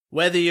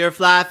Whether you're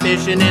fly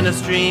fishing in a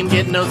stream,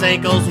 getting those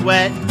ankles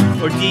wet,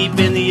 or deep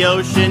in the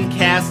ocean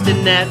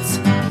casting nets,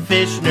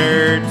 fish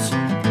nerds.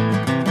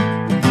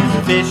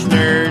 Fish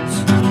nerds.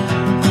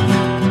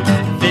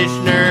 Fish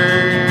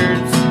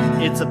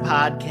nerds. It's a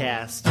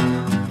podcast.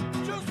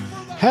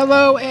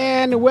 Hello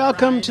and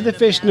welcome to the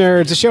Fish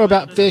Nerds, a show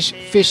about fish,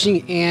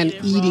 fishing, and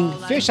eating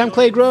fish. I'm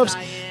Clay Groves,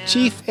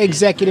 Chief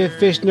Executive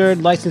Fish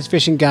Nerd, Licensed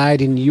Fishing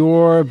Guide, and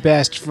your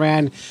best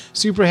friend.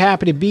 Super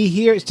happy to be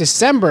here. It's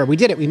December. We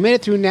did it. We made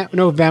it through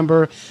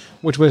November,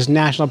 which was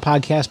National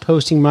Podcast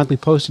Posting Month. We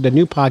posted a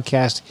new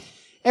podcast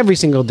every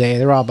single day.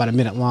 They're all about a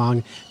minute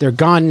long. They're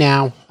gone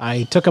now.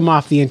 I took them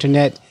off the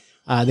internet.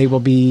 They will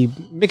be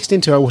mixed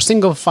into a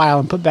single file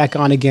and put back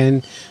on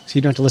again, so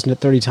you don't have to listen to it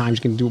 30 times.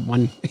 You can do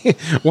it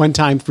one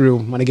time through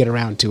when I get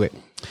around to it.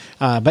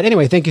 But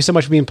anyway, thank you so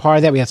much for being part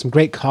of that. We had some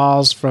great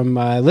calls from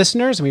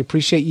listeners, and we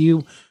appreciate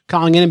you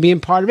calling in and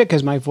being part of it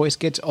because my voice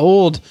gets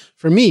old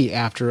for me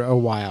after a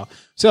while.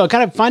 So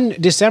kind of fun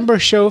December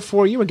show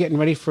for you. We're getting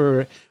ready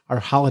for our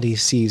holiday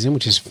season,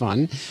 which is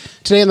fun.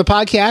 Today on the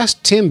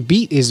podcast, Tim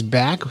Beat is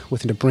back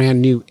with a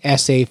brand new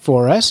essay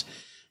for us.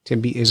 Tim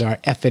Beat is our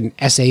effing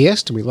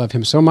essayist. We love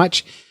him so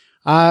much.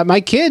 My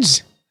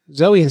kids,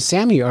 Zoe and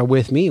Sammy, are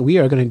with me. We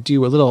are going to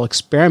do a little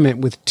experiment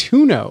with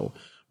Tuno.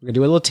 We're going to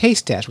do a little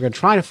taste test. We're going to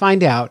try to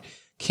find out,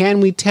 can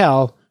we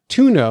tell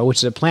Tuno, which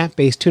is a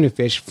plant-based tuna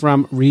fish,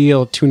 from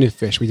real tuna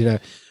fish? We did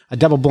a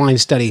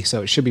double-blind study,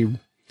 so it should be,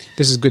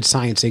 this is good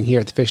sciencing here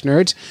at the Fish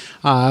Nerds.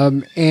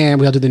 And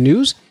we'll do the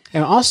news.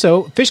 And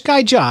also, Fish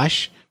Guy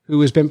Josh, who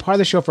has been part of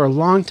the show for a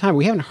long time,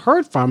 we haven't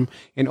heard from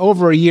in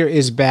over a year,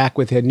 is back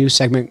with a new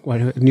segment,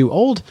 a new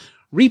old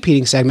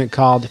repeating segment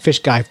called Fish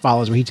Guy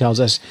Follows, where he tells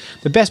us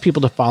the best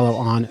people to follow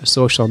on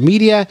social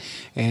media.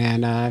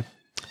 And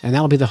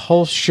that'll be the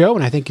whole show.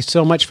 And I thank you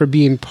so much for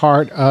being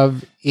part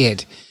of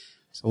it.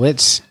 So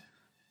let's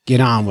get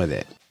on with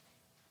it.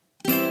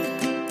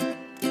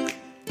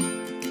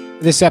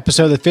 This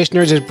episode of the Fish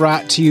Nerds is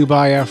brought to you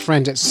by our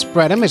friends at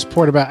Spread'em. It's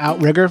portable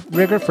outrigger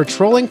for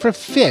trolling for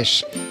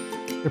fish.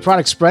 The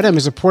product Spread'em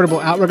is a portable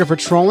outrigger for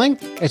trolling.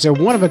 It's a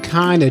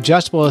one-of-a-kind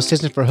adjustable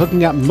assistant for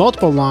hooking up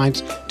multiple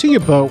lines to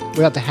your boat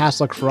without the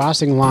hassle of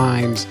crossing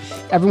lines.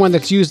 Everyone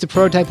that's used the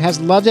prototype has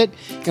loved it,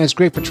 and it's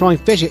great for trolling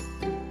fish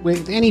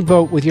with any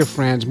boat with your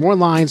friends. More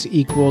lines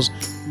equals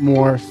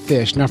more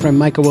fish. Now, our friend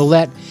Michael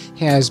Willett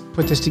has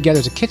put this together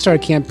as a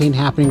Kickstarter campaign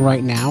happening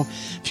right now.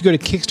 If you go to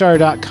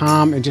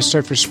Kickstarter.com and just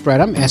search for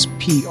Spread'em,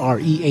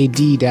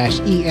 SPREAD-EM,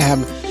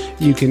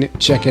 you can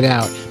check it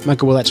out.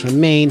 Michael Willett's from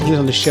Maine. He was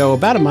on the show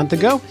about a month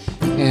ago,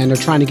 and they're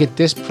trying to get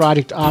this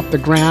project off the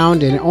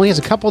ground, and it only has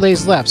a couple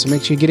days left, so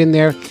make sure you get in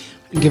there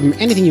and give them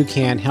anything you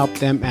can. Help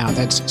them out.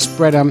 That's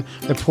Spread'em,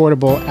 the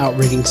portable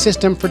outrigging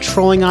system for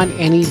trolling on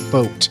any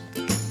boat.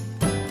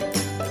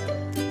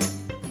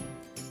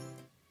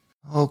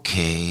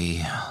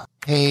 Okay.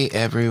 Hey,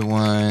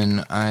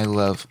 everyone. I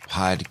love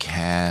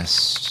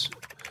podcasts.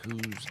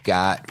 Who's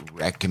got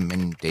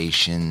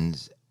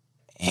recommendations?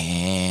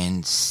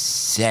 And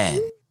send.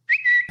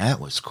 That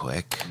was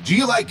quick. Do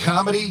you like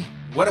comedy?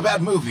 What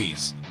about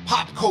movies?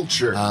 Pop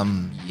culture?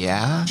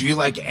 Yeah? Do you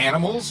like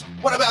animals?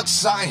 What about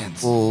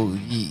science? Well,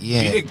 yeah.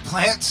 Do you dig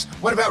plants?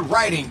 What about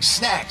writing,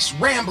 snacks,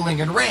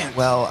 rambling, and rant?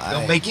 Well,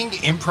 Filmmaking,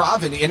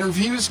 improv, and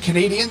interviews?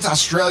 Canadians,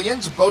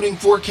 Australians, boating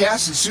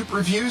forecasts and super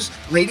reviews?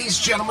 Ladies,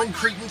 gentlemen,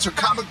 cretins, or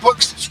comic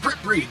books?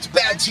 Script reads,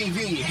 bad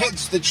TV,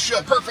 heads that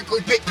should, perfectly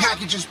picked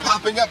packages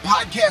popping up,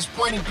 podcasts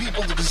pointing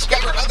people to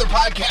discover other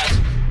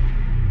podcasts.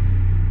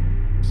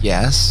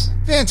 Yes?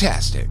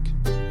 Fantastic.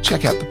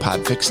 Check out the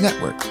Podfix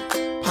Network.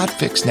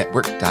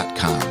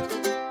 Podfixnetwork.com.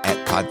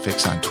 At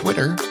Podfix on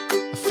Twitter.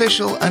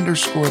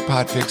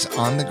 Official_Podfix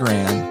on the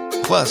gram.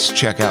 Plus,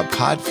 check out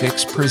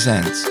Podfix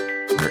Presents,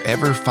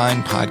 wherever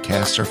fine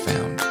podcasts are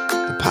found.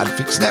 The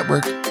Podfix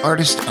Network,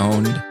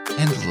 artist-owned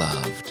and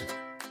loved.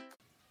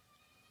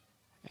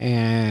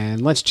 And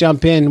let's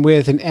jump in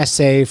with an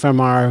essay from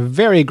our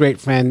very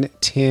great friend,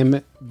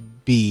 Tim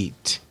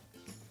Beat.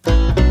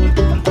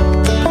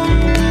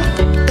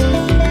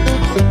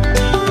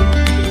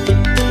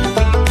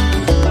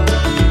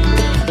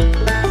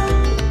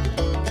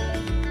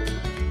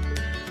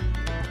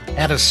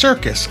 At a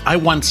circus, I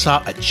once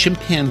saw a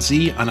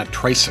chimpanzee on a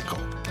tricycle.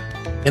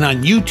 And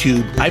on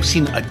YouTube, I've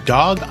seen a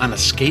dog on a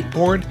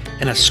skateboard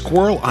and a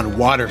squirrel on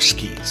water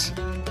skis.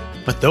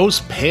 But those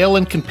pale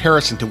in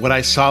comparison to what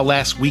I saw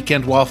last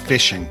weekend while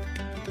fishing.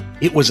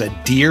 It was a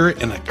deer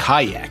in a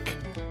kayak.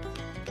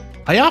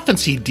 I often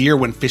see deer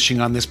when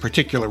fishing on this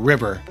particular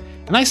river,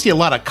 and I see a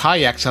lot of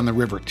kayaks on the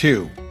river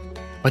too.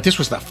 But this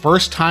was the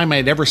first time I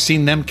had ever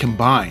seen them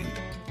combined.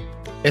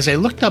 As I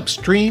looked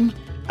upstream,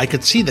 I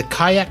could see the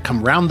kayak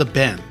come round the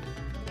bend.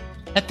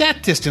 At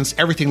that distance,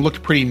 everything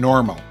looked pretty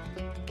normal.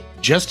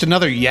 Just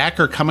another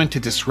yakker coming to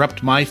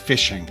disrupt my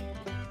fishing.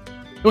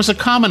 It was a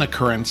common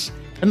occurrence,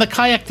 and the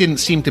kayak didn't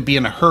seem to be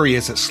in a hurry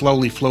as it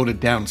slowly floated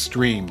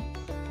downstream.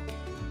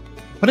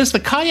 But as the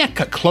kayak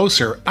got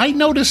closer, I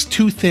noticed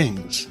two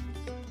things.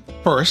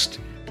 First,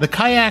 the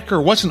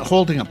kayaker wasn't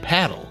holding a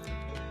paddle.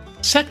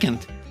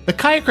 Second, The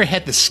kayaker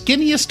had the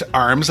skinniest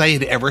arms I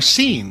had ever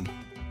seen.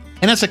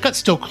 And as I got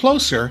still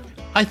closer,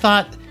 I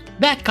thought,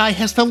 that guy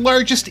has the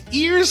largest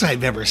ears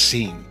I've ever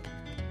seen.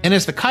 And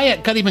as the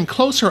kayak got even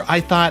closer, I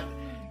thought,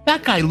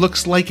 that guy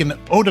looks like an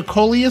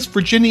Odocoleus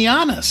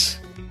virginianus,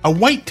 a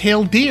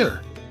white-tailed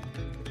deer.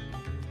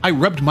 I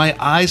rubbed my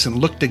eyes and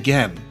looked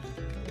again.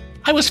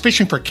 I was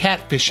fishing for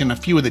catfish in a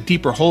few of the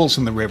deeper holes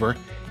in the river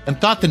and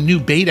thought the new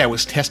bait I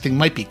was testing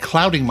might be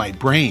clouding my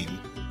brain.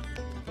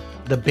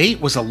 The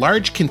bait was a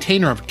large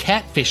container of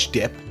catfish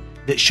dip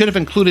that should have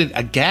included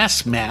a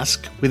gas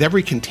mask with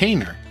every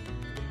container.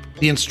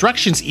 The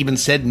instructions even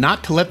said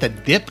not to let the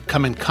dip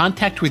come in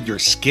contact with your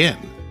skin.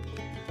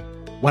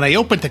 When I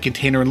opened the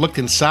container and looked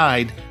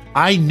inside,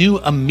 I knew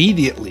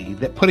immediately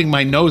that putting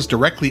my nose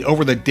directly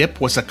over the dip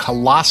was a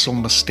colossal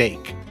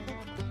mistake.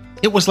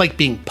 It was like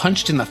being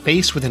punched in the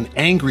face with an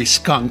angry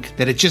skunk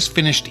that had just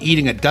finished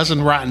eating a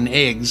dozen rotten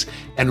eggs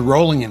and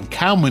rolling in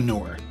cow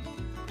manure.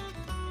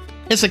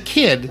 As a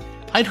kid,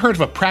 I'd heard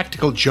of a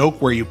practical joke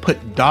where you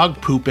put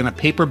dog poop in a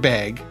paper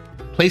bag,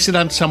 place it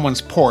on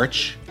someone's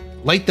porch,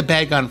 light the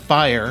bag on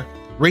fire,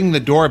 ring the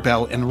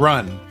doorbell, and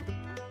run.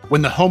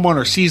 When the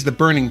homeowner sees the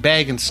burning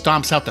bag and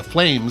stomps out the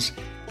flames,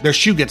 their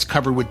shoe gets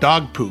covered with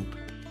dog poop.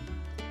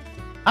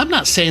 I'm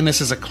not saying this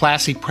is a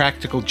classy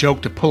practical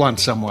joke to pull on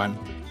someone,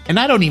 and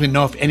I don't even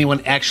know if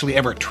anyone actually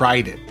ever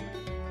tried it.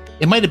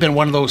 It might have been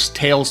one of those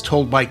tales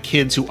told by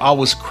kids who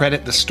always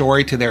credit the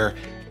story to their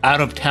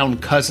out-of-town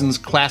cousin's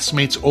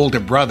classmate's older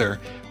brother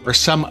or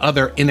some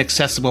other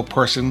inaccessible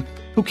person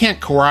who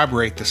can't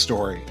corroborate the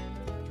story.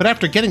 But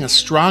after getting a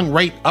strong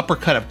right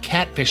uppercut of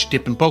catfish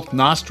dip in both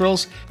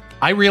nostrils,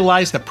 I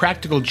realized the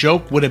practical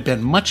joke would have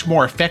been much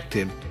more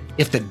effective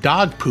if the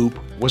dog poop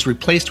was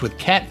replaced with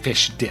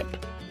catfish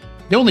dip.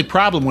 The only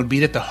problem would be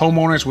that the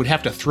homeowners would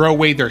have to throw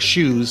away their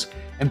shoes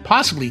and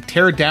possibly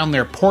tear down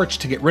their porch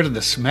to get rid of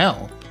the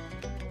smell.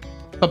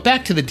 But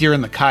back to the deer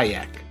in the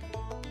kayak.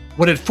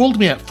 What had fooled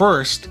me at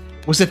first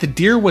was that the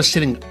deer was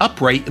sitting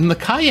upright in the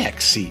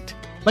kayak seat,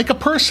 like a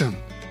person,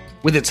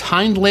 with its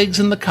hind legs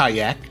in the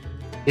kayak,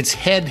 its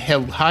head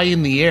held high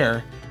in the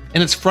air,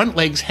 and its front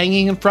legs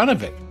hanging in front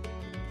of it.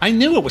 I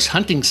knew it was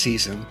hunting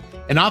season,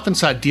 and often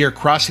saw deer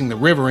crossing the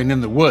river and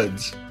in the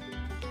woods.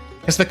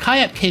 As the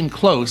kayak came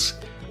close,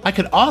 I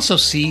could also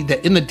see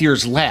that in the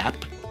deer's lap,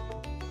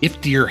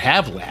 if deer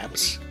have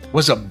laps,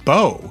 was a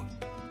bow.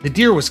 The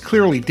deer was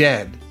clearly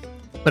dead,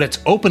 but its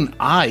open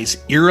eyes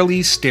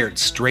eerily stared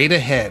straight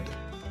ahead.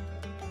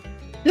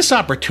 This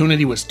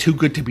opportunity was too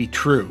good to be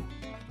true.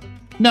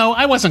 No,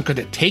 I wasn't going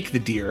to take the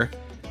deer,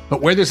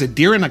 but where there's a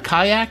deer in a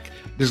kayak,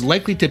 there's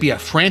likely to be a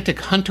frantic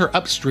hunter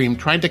upstream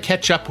trying to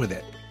catch up with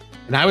it,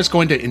 and I was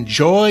going to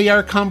enjoy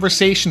our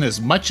conversation as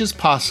much as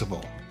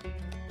possible.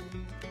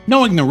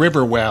 Knowing the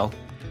river well,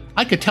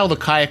 I could tell the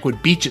kayak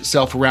would beach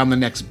itself around the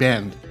next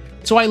bend,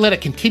 so I let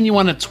it continue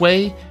on its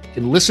way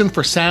and listened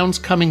for sounds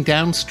coming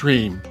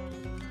downstream.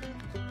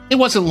 It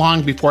wasn't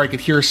long before I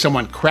could hear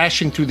someone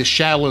crashing through the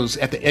shallows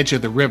at the edge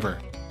of the river.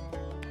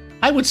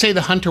 I would say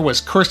the hunter was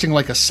cursing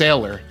like a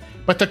sailor,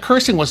 but the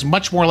cursing was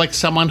much more like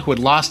someone who had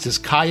lost his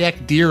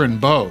kayak, deer,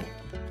 and bow.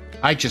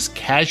 I just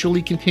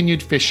casually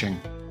continued fishing.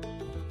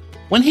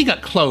 When he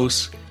got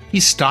close, he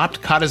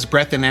stopped, caught his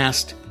breath, and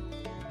asked,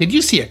 "Did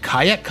you see a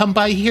kayak come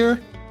by here?"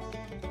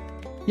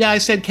 "Yeah," I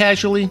said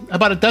casually.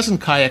 "About a dozen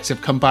kayaks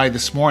have come by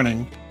this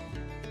morning."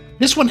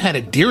 "This one had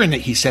a deer in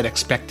it," he said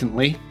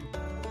expectantly.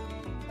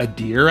 "A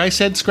deer?" I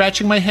said,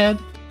 scratching my head.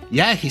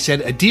 "Yeah," he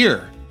said, "a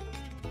deer."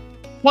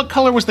 "What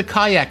color was the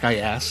kayak?" I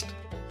asked.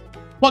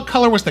 "What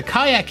color was the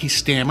kayak?" he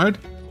stammered.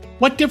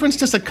 "What difference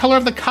does the color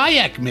of the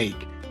kayak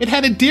make? It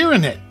had a deer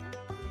in it."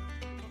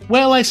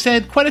 "Well," I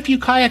said, "quite a few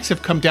kayaks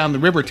have come down the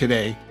river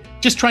today,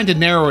 just trying to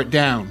narrow it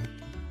down.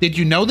 Did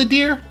you know the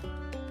deer?"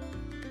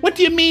 "What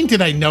do you mean,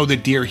 did I know the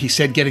deer?" he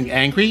said, getting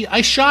angry.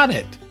 "I shot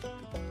it."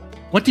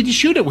 "What did you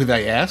shoot it with?"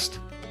 I asked.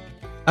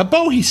 "A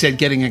bow," he said,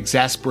 getting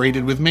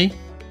exasperated with me.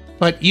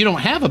 "But you don't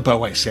have a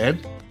bow," I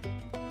said.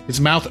 His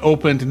mouth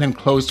opened and then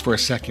closed for a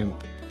second.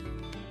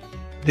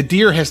 "The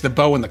deer has the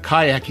bow in the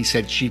kayak," he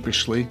said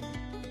sheepishly.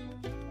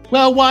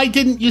 "Well, why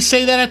didn't you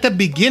say that at the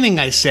beginning?"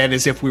 I said,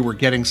 as if we were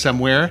getting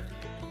somewhere.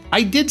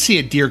 "I did see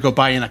a deer go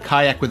by in a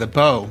kayak with a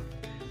bow,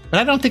 but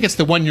I don't think it's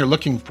the one you're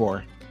looking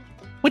for."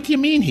 "What do you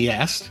mean?" he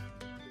asked.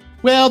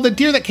 "Well, the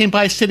deer that came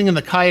by sitting in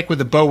the kayak with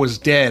the bow was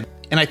dead,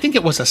 and I think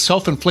it was a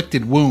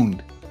self-inflicted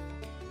wound."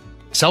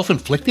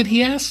 "Self-inflicted?"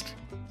 he asked.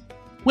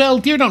 "Well,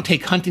 deer don't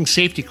take hunting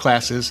safety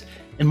classes,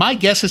 and my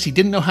guess is he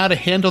didn't know how to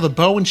handle the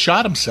bow and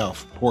shot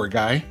himself, poor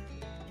guy."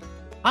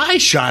 "I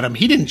shot him,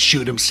 he didn't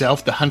shoot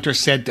himself," the hunter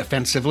said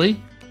defensively.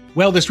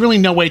 "Well, there's really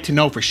no way to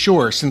know for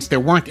sure since there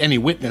weren't any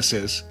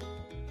witnesses."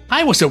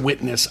 "I was a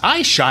witness,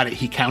 I shot it,"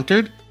 he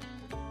countered.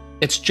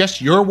 "It's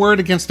just your word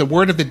against the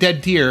word of the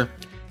dead deer,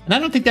 and I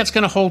don't think that's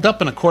going to hold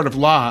up in a court of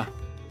law."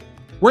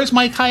 "Where's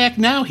my kayak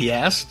now?" he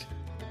asked.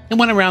 It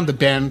went around the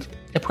bend.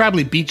 It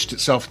probably beached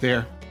itself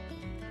there.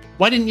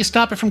 "Why didn't you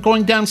stop it from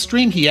going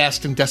downstream?" he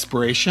asked in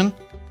desperation.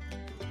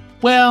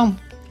 "Well,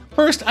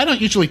 first, I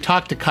don't usually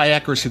talk to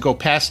kayakers who go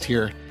past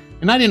here,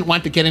 and I didn't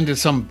want to get into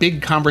some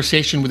big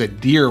conversation with a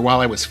deer while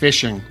I was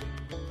fishing.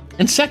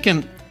 And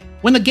second,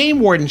 when the game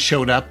warden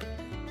showed up,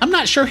 I'm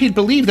not sure he'd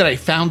believe that I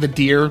found the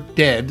deer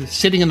dead,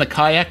 sitting in the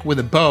kayak with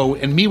a bow,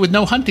 and me with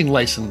no hunting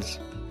license.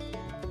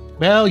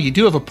 Well, you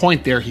do have a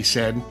point there, he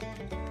said.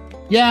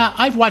 Yeah,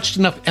 I've watched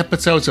enough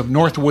episodes of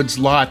Northwood's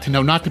Law to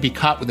know not to be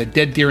caught with a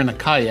dead deer in a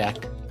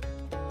kayak.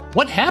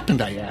 What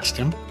happened? I asked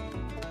him.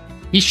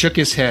 He shook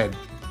his head.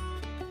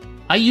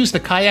 I used the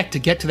kayak to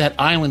get to that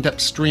island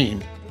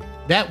upstream.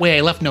 That way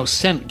I left no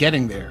scent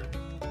getting there.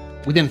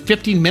 Within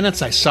 15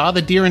 minutes I saw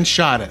the deer and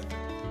shot it.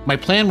 My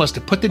plan was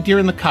to put the deer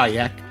in the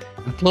kayak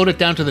and float it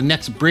down to the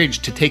next bridge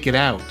to take it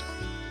out.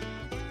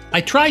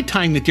 I tried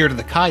tying the deer to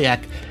the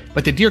kayak,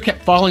 but the deer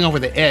kept falling over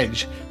the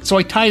edge, so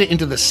I tied it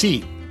into the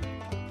seat.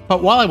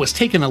 But while I was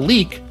taking a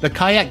leak, the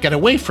kayak got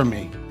away from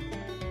me.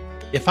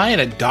 If I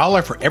had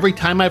 $1 for every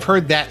time I've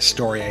heard that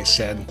story, I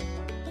said.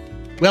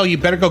 Well, you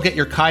better go get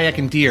your kayak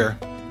and deer,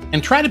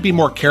 and try to be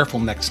more careful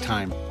next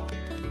time.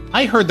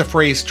 I heard the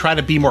phrase, try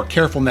to be more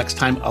careful next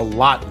time, a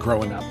lot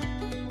growing up,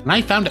 and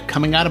I found it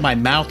coming out of my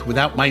mouth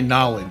without my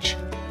knowledge.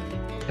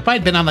 If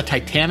I'd been on the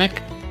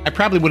Titanic, I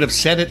probably would have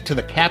said it to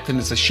the captain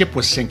as the ship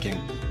was sinking.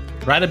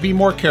 Try to be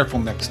more careful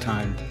next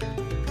time.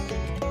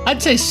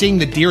 I'd say seeing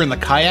the deer in the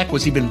kayak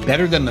was even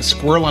better than the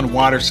squirrel on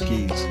water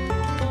skis.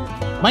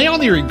 My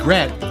only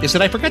regret is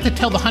that I forgot to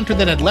tell the hunter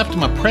that I'd left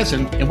him a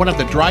present in one of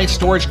the dry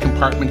storage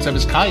compartments of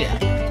his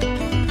kayak.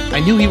 I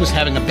knew he was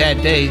having a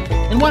bad day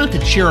and wanted to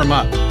cheer him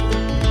up.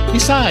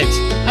 Besides,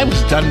 I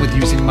was done with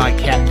using my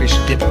catfish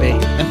dip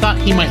bait and thought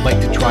he might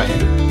like to try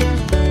it.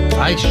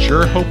 I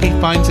sure hope he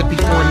finds it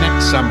before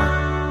next summer.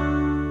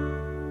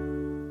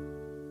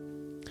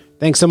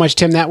 Thanks so much,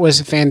 Tim. That was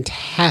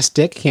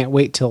fantastic. Can't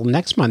wait till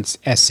next month's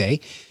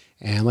essay.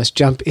 And let's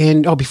jump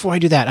in. Oh, before I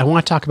do that, I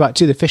want to talk about,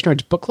 too, the Fish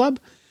Nerds Book Club.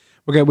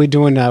 We're going to be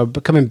doing,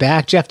 coming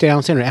back. Jeff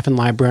Donaldson, our effing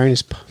librarian,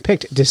 has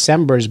picked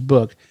December's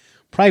book.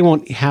 Probably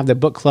won't have the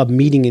book club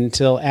meeting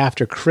until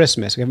after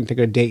Christmas. We haven't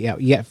figured a date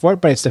out yet for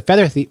it, but it's The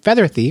Feather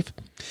Thief.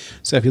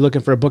 So if you're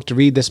looking for a book to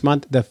read this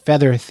month, The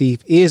Feather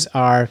Thief is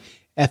our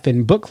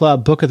effing book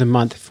club book of the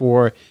month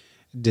for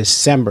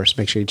December. So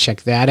make sure you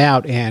check that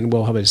out, and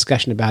we'll have a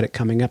discussion about it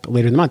coming up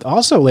later in the month.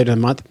 Also later in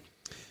the month,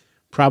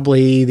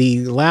 probably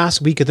the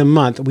last week of the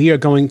month, we are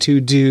going to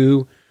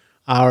do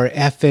our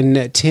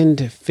effing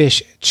tinned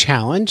fish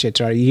challenge. It's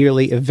our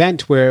yearly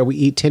event where we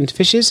eat tinned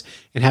fishes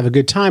and have a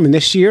good time. And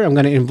this year, I'm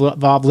going to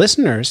involve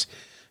listeners.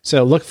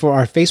 So look for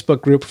our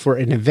Facebook group for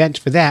an event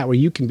for that, where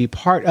you can be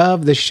part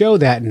of the show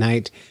that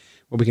night,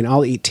 where we can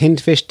all eat tinned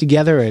fish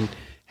together and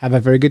have a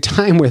very good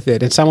time with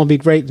it. And some will be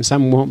great and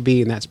some won't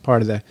be. And that's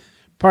part of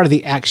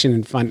the action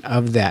and fun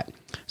of that.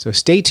 So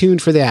stay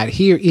tuned for that.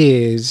 Here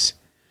is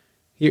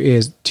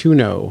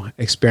Tuno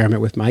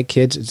Experiment with my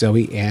kids,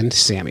 Zoe and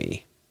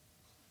Sammy.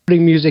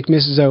 Music,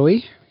 Miss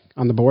Zoe,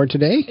 on the board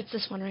today. It's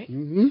this one, right?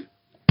 Mm-hmm.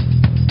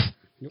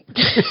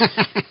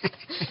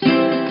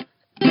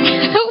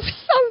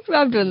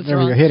 I'm doing this there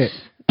wrong. We go. Hit it.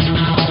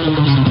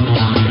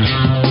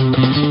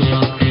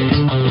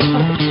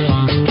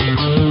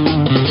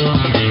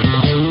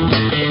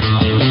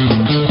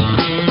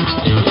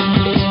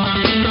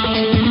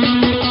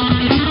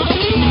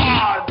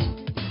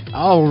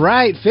 All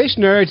right, fish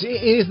nerds,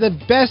 it is the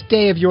best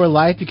day of your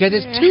life because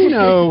it's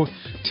Tuno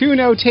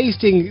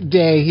tasting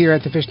day here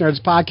at the Fish Nerds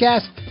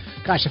podcast.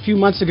 Gosh, a few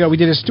months ago we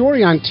did a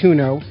story on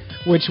Tuno,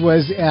 which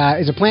is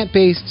a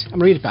plant-based. I'm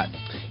gonna read about it.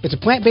 It's a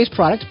plant-based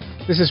product.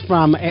 This is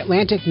from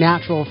Atlantic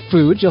Natural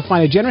Foods. You'll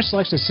find a generous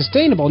selection of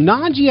sustainable,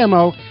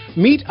 non-GMO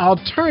meat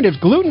alternatives,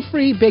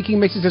 gluten-free baking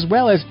mixes, as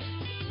well as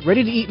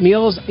ready-to-eat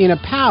meals in a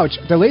pouch.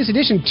 The latest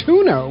edition,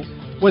 Tuno,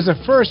 was the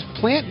first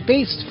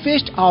plant-based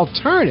fish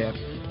alternative.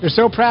 They're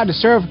so proud to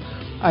serve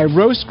a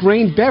roast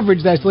grain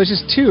beverage that's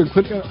delicious too.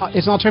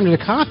 It's an alternative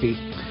to coffee,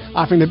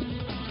 offering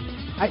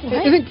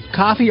isn't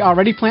coffee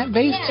already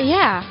plant-based?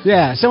 Yeah.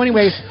 Yeah. So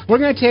anyways, we're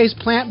going to taste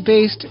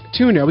plant-based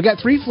tuna. We got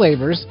 3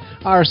 flavors.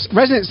 Our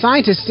resident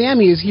scientist,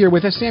 Sammy, is here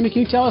with us. Sammy,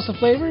 can you tell us the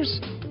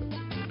flavors?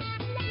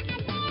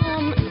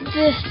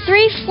 The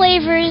 3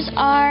 flavors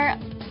are...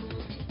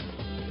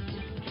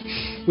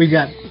 We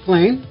got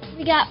plain.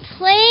 We got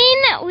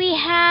plain, we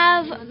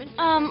have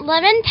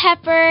lemon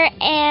pepper,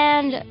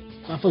 and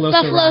Buffalo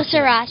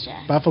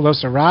sriracha. Buffalo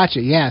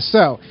sriracha, yeah.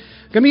 So,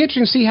 going to be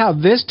interesting to see how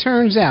this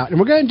turns out. And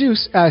we're going to do,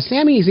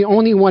 Sammy is the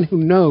only one who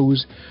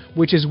knows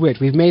which is which.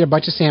 We've made a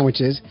bunch of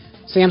sandwiches.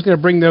 Sam's going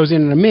to bring those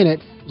in a minute.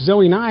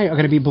 Zoe and I are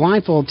going to be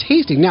blindfold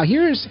tasting. Now,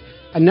 here's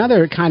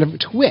another kind of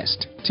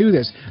twist to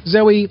this.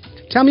 Zoe,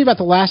 tell me about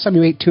the last time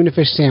you ate tuna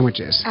fish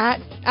sandwiches.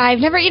 I've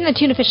never eaten a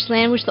tuna fish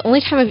sandwich. The only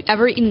time I've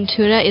ever eaten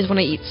tuna is when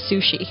I eat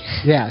sushi.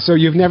 Yeah, so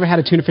you've never had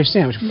a tuna fish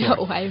sandwich before.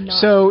 No, I have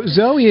not. So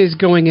Zoe is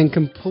going in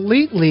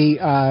completely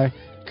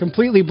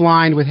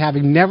blind with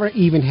having never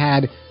even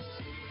had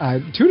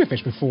tuna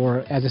fish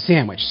before as a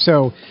sandwich.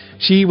 So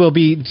she will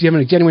be giving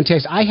a genuine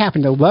taste. I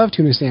happen to love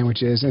tuna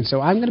sandwiches, and so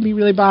I'm going to be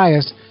really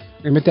biased.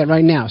 I'm going to admit that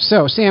right now.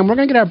 So, Sam, we're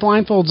going to get our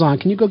blindfolds on.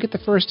 Can you go get the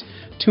first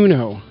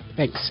Tuno?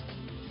 Thanks.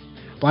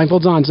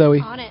 Blindfolds on, Zoe.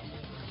 On it.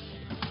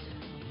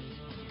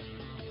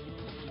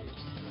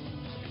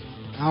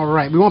 All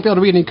right. We won't be able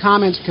to read any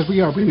comments because we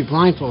are going to be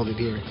blindfolded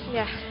here.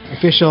 Yeah.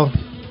 Official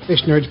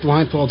Fish Nerds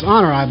blindfolds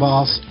on our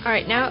eyeballs. All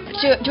right, now,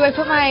 do I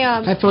put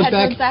my Headphones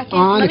back in?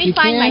 on Let if me you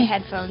find can. my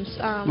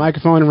headphones.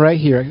 Microphone right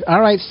here.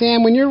 All right,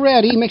 Sam, when you're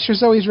ready, make sure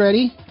Zoe's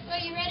ready. So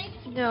you ready?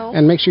 No.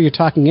 And make sure you're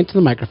talking into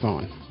the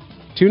microphone.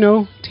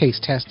 Tuno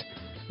taste test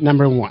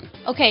number 1.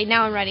 Okay,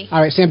 now I'm ready.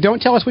 All right, Sam, don't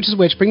tell us which is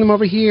which. Bring them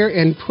over here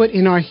and put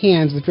in our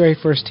hands the very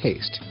first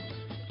taste.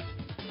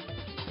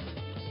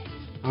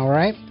 All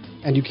right?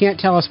 And you can't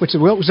tell us which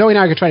is... Well, Zoe and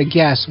I are going to try to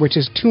guess which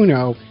is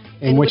Tuno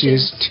and which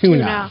is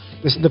tuna.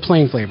 This is the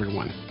plain flavored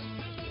one.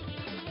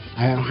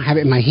 I don't have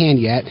it in my hand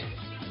yet.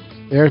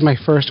 There's my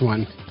first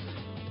one.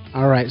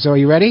 All right, Zoe,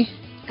 you ready?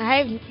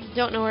 I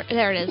don't know where...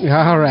 There it is.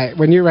 All right,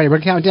 when you're ready,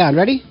 we're counting down.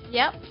 Ready?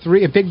 Yep.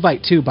 3, a big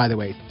bite, too, by the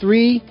way.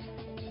 3,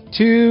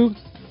 2,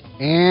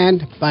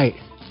 and bite.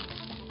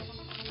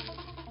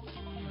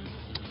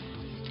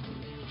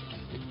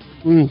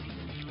 All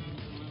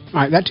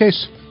right, that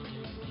tastes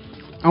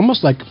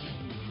almost like...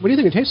 What do you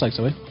think it tastes like,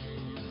 Zoe?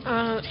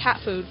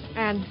 Cat food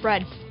and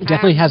bread. It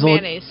definitely has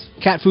mayonnaise. a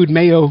little cat food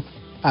mayo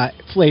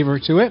flavor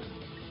to it.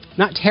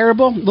 Not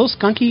terrible, a little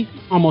skunky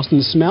almost in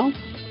the smell.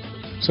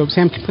 So,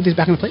 Sam, can you put these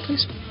back on the plate,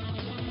 please?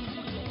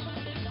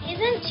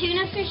 Isn't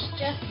tuna fish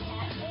just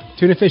cat food?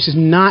 Tuna fish is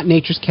not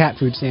nature's cat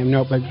food, Sam.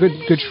 No, but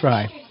good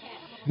try.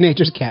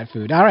 Nature's cat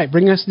food. All right,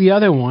 bring us the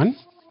other one.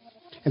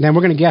 And then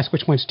we're going to guess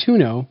which one's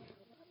tuna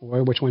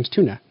or which one's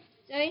tuna.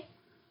 Zoe,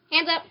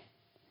 hands up.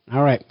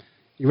 All right.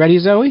 You ready,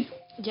 Zoe?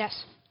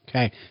 Yes.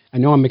 Okay. I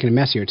know I'm making a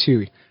mess here,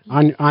 too.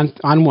 On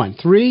 1.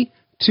 3,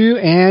 2,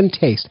 and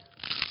taste.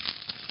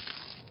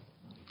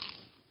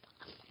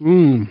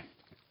 That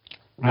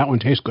one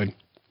tastes good.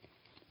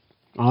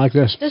 I like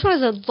this. This one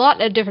has a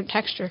lot of different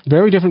texture.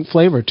 Very different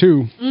flavor,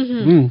 too.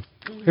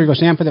 Mm-hmm. Here you go,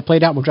 Sam. Put that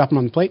plate out. We'll drop them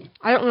on the plate.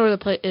 I don't know where the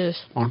plate is.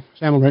 Oh,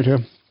 Sam will right here.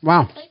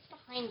 Wow. Plate's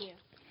behind you.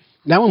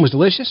 That one was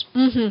delicious.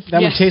 Mm-hmm.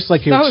 That one tastes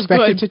like you That was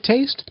expected good. to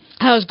taste.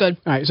 That was good.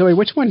 All right, Zoe,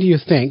 which one do you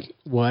think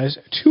was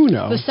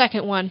tuna? The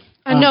second one.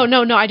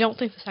 No, I don't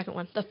think the second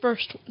one. The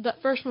first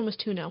one was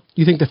tuna.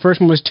 You think the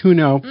first one was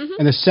tuna,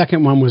 and the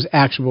second one was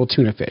actual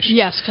tuna fish?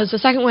 Yes, because the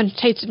second one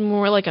tasted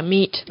more like a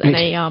meat than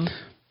a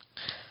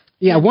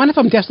Yeah, one of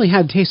them definitely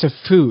had a taste of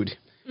food,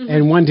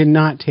 and one did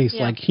not taste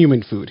like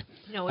human food.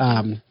 No, it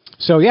didn't.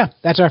 So yeah,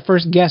 that's our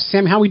first guess.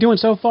 Sam, how are we doing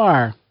so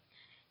far?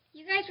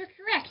 You guys were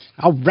correct.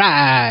 All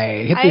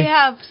right. Hit I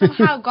have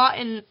somehow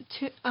gotten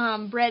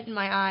bread in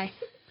my eye.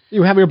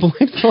 You have your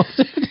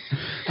blindfolded.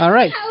 All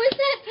right. How is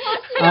that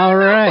possible? All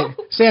right.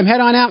 Sam, head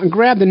on out and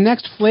grab the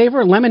next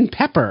flavor, lemon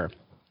pepper.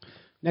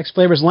 Next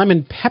flavor is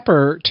lemon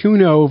pepper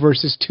tuna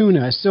versus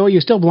tuna. So are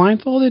you still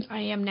blindfolded?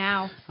 I am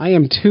now. I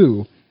am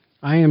too.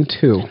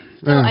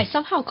 So I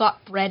somehow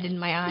got bread in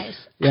my eyes.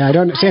 Yeah, I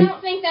don't. I Sam,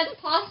 don't think that's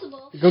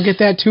possible. go get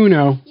that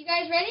tuna. You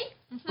guys ready?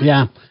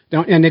 Yeah.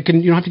 Don't. And you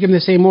don't have to give them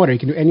the same order. You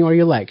can do any order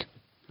you like.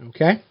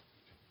 Okay.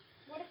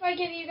 What if I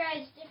give you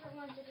guys different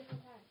ones at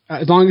different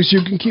times? As long as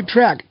you can keep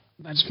track,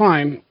 that's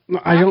fine.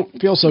 I don't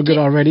feel so good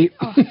already.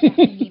 Oh,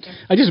 neither.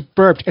 I just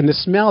burped, and the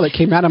smell that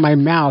came out of my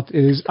mouth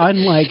is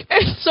unlike.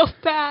 It's so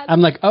bad.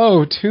 I'm like,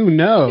 oh,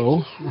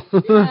 tuna.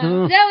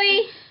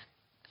 Zoe,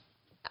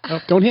 Oh,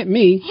 don't hit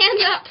me.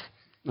 hands up.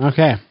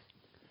 Okay.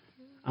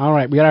 All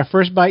right, we got our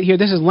first bite here.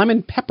 This is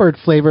lemon peppered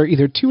flavor,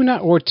 either tuna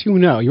or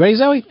tuna. You ready,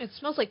 Zoe? It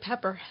smells like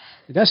pepper.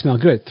 It does smell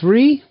good.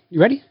 3, you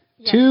ready?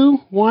 Yes. 2,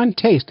 1,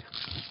 taste.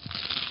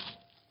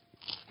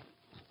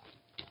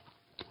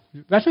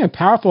 That's a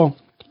powerful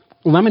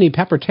lemony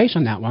pepper taste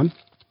on that one.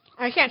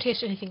 I can't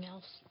taste anything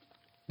else.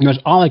 And that's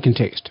all I can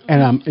taste.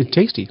 And it's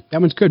tasty.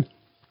 That one's good.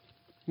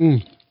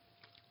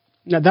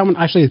 Now, that one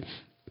actually,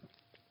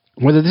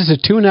 whether this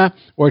is tuna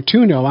or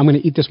tuna, I'm going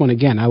to eat this one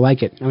again. I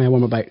like it. I'm going to have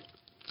one more bite.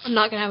 I'm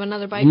not going to have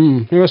another bite. Here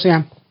you go,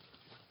 Sam.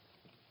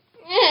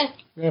 Eh.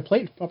 We got a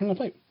plate. Pop it on the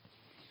plate.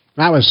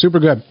 That was super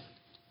good.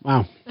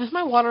 Wow. Is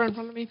my water in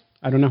front of me?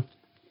 I don't know.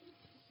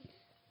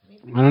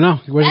 Where's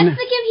That's the, the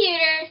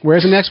computer.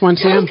 where's the next one,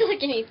 Sam? Don't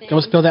click anything.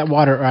 Don't spill that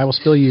water or I will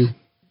spill you.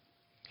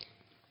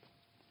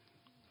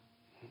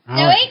 All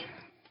Zoe, right.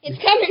 it's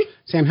coming.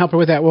 Sam, help her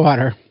with that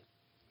water.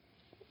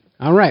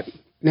 All right.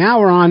 Now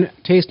we're on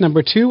taste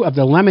number 2 of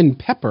the lemon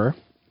pepper.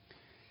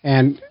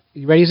 And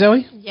you ready,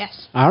 Zoe?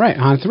 Yes. All right.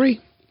 On 3.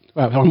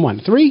 Well, on 1.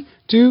 3,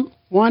 2,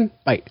 1,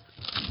 bite.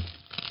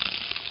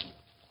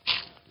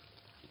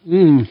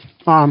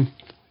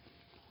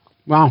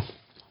 Wow.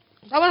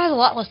 That one has a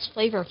lot less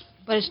flavor,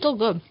 but it's still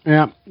good.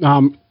 Yeah.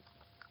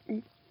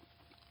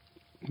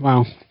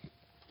 Wow.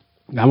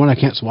 That one I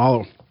can't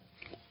swallow.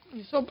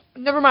 So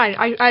never mind.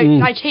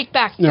 I take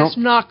back. No. That's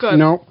not good.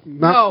 No.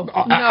 No.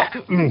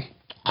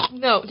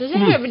 No. Does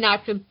anyone have a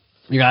napkin?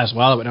 You gotta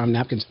swallow it on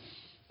napkins.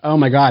 Oh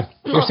my God.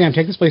 Here, Sam,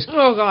 take this, please.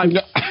 Oh God.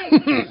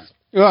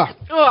 Ugh.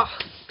 Ugh.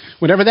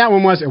 Whatever that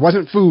one was, it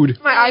wasn't food.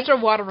 My eyes are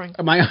watering.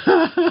 My.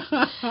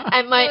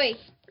 And my. Zoe,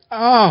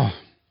 Oh.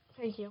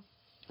 Thank you.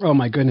 Oh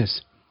my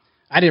goodness.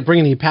 I didn't bring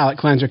any palate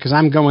cleanser because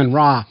I'm going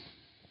raw.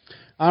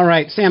 All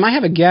right, Sam, I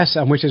have a guess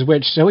on which is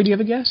which. Zoe, do you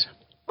have a guess?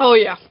 Oh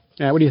yeah.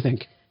 Yeah, what do you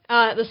think?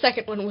 The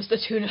second one was the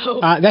tuna.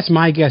 That's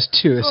my guess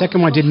too. The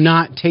second one did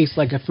not taste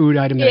like a food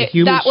item that a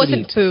human that should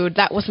wasn't eat. food.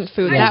 That wasn't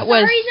food. I'm That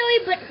was. sorry,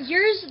 Zoe, but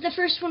yours, the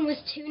first one was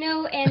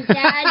tuna, and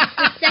Dad's,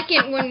 the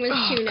second one was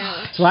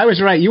tuna. So I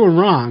was right. You were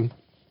wrong.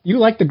 You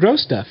like the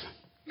gross stuff.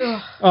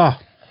 Ugh. Oh.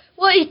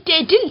 Well, it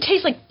didn't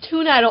taste like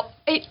tuna at all.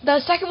 The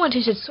second one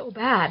tasted so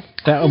bad.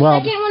 The Well,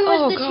 second one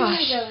was the gosh.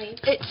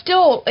 tuna,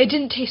 Zoe. It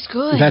didn't taste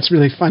good. that's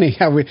really funny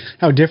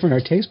how different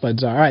our taste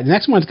buds are. All right, the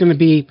next one's going to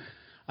be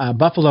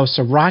buffalo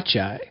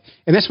sriracha.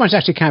 And this one's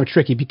actually kind of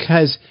tricky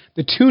because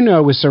the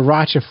tuna was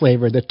sriracha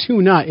flavored. The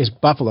tuna is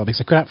buffalo because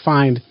I could not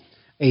find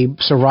a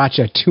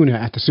sriracha tuna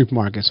at the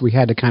supermarket, so we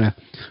had to kind of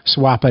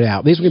swap it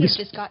out. These were You going could to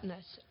have just gotten a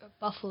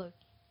buffalo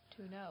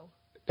tuna.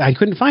 I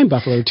couldn't find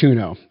buffalo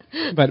tuna,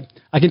 but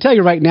I can tell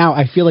you right now,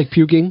 I feel like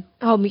puking.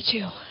 Oh, me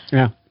too.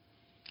 Yeah.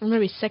 I'm going to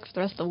be sick for the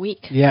rest of the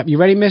week. Yeah. You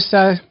ready, Miss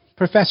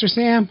Professor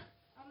Sam?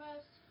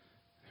 Almost.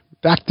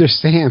 Dr.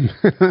 Sam.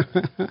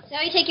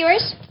 Zoe, take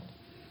yours.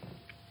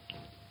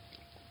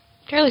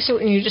 Fairly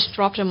certain you just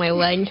dropped on my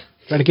leg.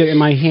 Try to get it in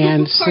my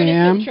hand,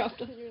 Sam.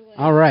 Dropped on your leg.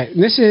 All right.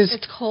 And this is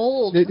It's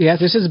cold.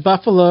 this is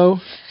buffalo,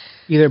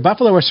 either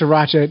buffalo or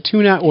sriracha,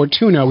 tuna or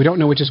tuna. We don't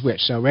know which is which.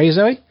 So ready,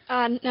 Zoe? No,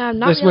 I'm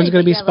not This really one's a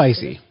going to big be guy like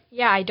spicy. this.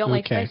 Yeah, I don't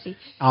like spicy.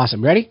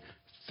 Awesome. Ready?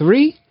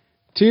 3,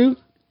 2,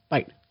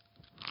 bite.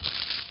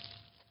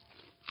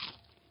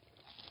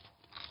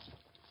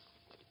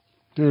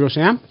 Here we go,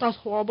 Sam. That's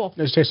horrible.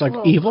 This tastes like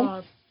Oh, evil.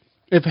 God.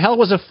 If hell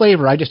was a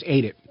flavor, I just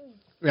ate it.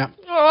 Yeah.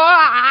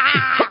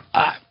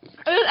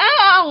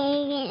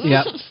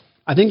 Yeah.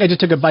 I think I just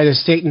took a bite of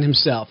Satan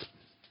himself.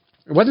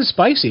 It wasn't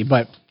spicy,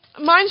 but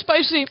Mine's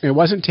spicy. it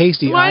wasn't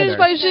tasty Mine's either.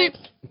 spicy.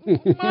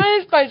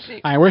 Mine's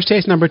spicy. All right, where's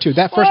taste number 2?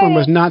 That first one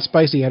was not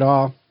spicy at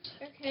all.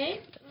 Okay.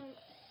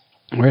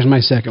 Where's my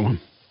second one?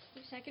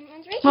 The second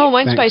one's right Oh,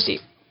 mine's Thanks. spicy.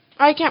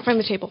 I can't find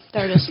the table.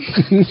 There it is.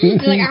 here.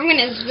 Like, I'm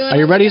gonna spill it Are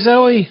you on ready, the-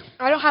 Zoe?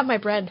 I don't have my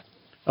bread.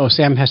 Oh,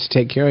 Sam has to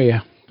take care of you.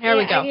 There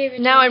we Yeah, I go. gave it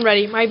to Now you. I'm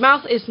ready. My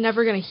mouth is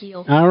never going to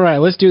heal. All right,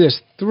 let's do this.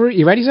 3,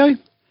 you ready, Zoe?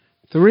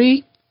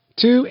 3,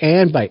 2,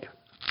 and bite.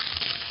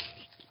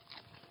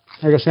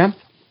 There you go, Sam.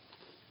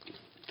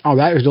 Oh,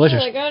 that is delicious.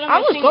 Oh, I got it on That my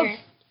was finger.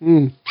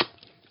 Mm.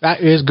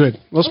 That is good. A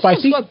little That sounds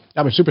spicy? good.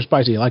 That was super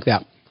spicy. I like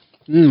that.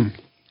 Mm.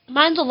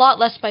 Mine's a lot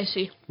less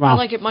spicy. Wow. I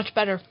like it much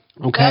better.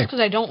 Okay. That's because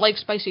I don't like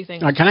spicy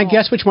things. Can I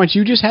guess which ones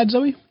you just had,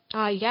 Zoe?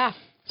 Yeah.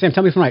 Sam,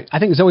 tell me if I'm right. I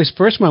think Zoe's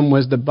first one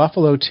was the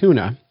buffalo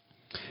tuna,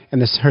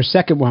 and her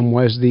second one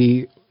was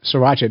the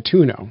sriracha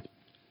tuna.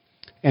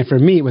 And for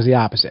me, it was the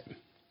opposite.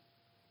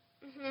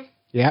 Mm-hmm.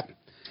 Yep.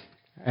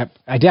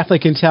 I definitely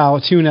can tell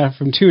tuna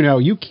from tuna.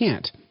 You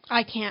can't.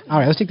 I can't. All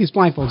right, let's take these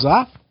blindfolds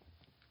off.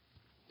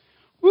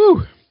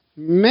 Woo,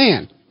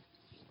 man.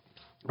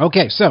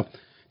 Okay, so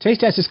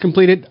taste test is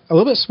completed. A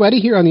little bit sweaty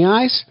here on the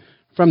eyes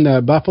from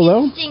the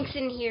buffalo. It stinks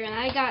in here, and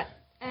I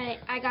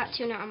got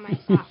tuna on my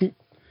sock.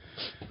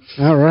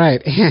 All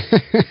right.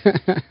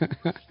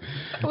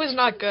 It was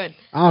not good.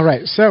 All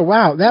right. So,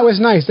 wow, that was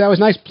nice. That was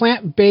nice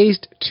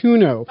plant-based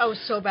tuna. That was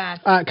so bad.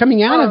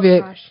 Coming out of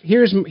it, gosh.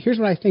 here's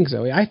what I think,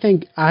 Zoe. I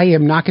think I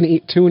am not going to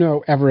eat tuna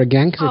ever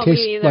again because it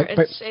tastes me either. like.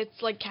 But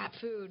It's like cat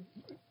food.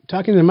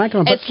 talking to the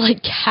microphone, It's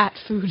like cat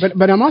food.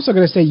 but I'm also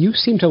going to say you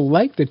seem to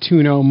like the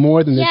tuna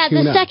more than the Yeah,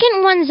 tuna. the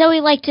second one, Zoe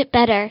liked it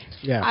better.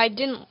 Yeah, I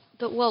didn't.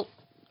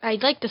 I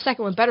liked the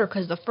second one better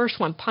because the first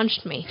one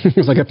punched me. it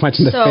was like a punch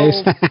in the So-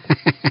 face.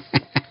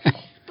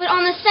 But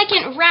on the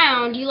second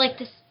round, you liked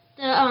the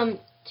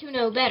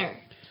tuna better.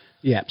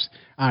 Yep.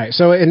 All right.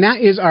 So, and that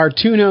is our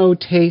tuna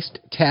taste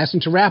test.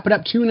 And to wrap it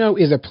up, tuna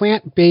is a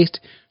plant-based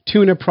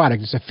tuna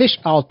product. It's a fish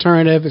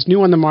alternative. It's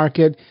new on the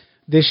market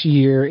this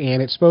year,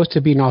 and it's supposed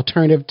to be an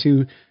alternative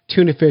to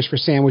tuna fish for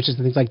sandwiches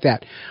and things like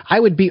that. I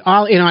would be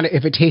all in on it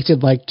if it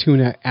tasted like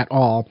tuna at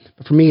all.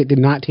 But for me, it did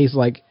not taste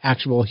like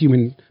actual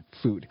human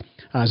food.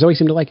 Zoe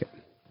seemed to like it.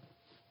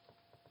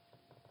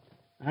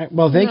 All right.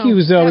 Well, thank No, you,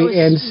 that Zoe was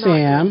and not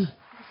Sam. good.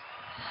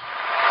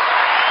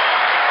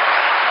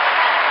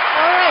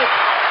 All right.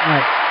 All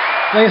right.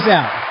 Play us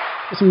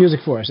out. Get some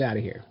music for us out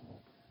of here.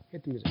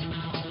 Hit the music.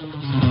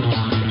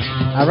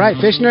 All right,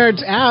 Fish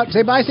Nerds out.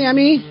 Say bye,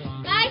 Sammy.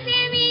 Bye,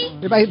 Sammy.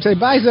 Say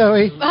bye,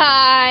 Zoe.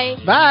 Bye.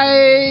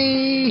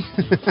 Bye.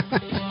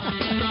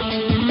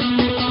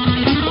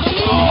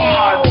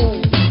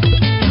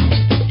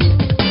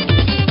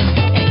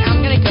 Okay,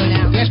 I'm gonna go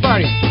now. Dance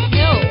party.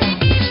 No.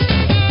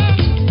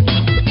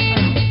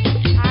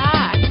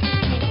 Ah.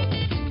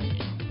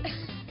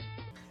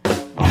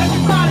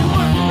 Everybody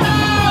wants to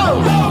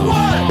know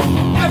what?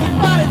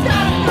 Everybody's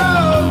gotta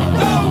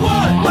know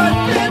what? But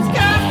this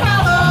guy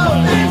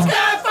follows.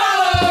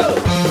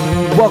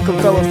 Welcome,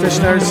 fellow fish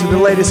nerds, to the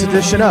latest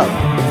edition of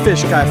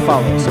Fish Guy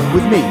Follows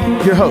with me,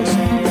 your host,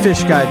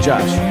 Fish Guy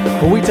Josh,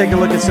 where we take a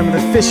look at some of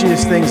the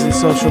fishiest things in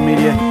social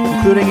media,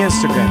 including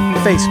Instagram,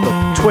 Facebook,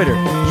 Twitter,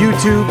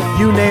 YouTube,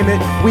 you name it,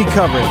 we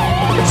cover it.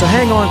 So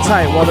hang on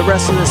tight while the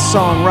rest of this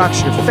song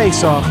rocks your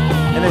face off,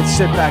 and then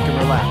sit back and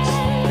relax.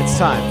 It's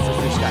time for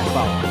Fish Guy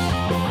Follows.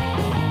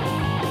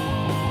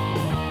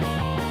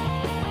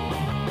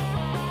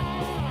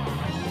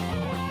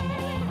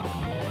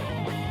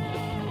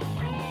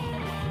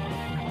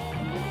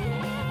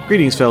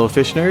 Greetings, fellow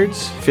fish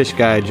nerds. Fish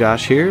Guy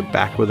Josh here,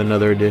 back with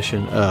another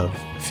edition of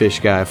Fish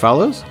Guy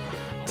Follows.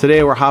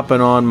 Today we're hopping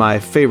on my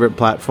favorite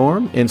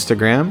platform,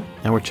 Instagram,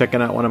 and we're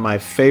checking out one of my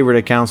favorite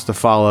accounts to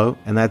follow,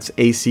 and that's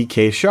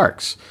ACK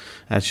Sharks.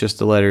 That's just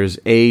the letters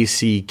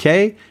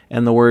ACK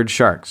and the word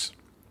sharks.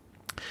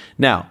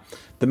 Now,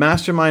 the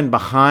mastermind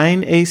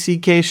behind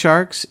ACK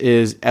Sharks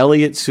is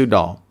Elliot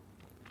Sudol.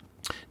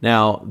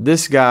 Now,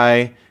 this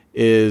guy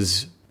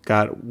is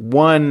got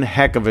one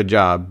heck of a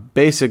job.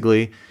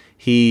 Basically,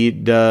 he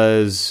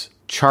does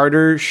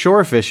charter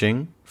shore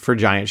fishing for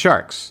giant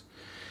sharks.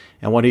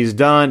 And what he's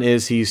done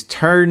is he's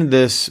turned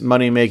this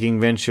money-making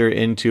venture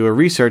into a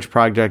research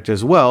project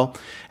as well,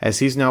 as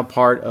he's now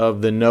part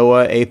of the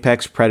NOAA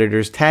Apex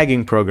Predators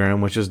tagging program,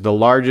 which is the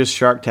largest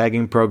shark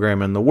tagging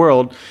program in the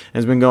world, and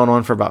has been going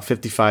on for about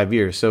 55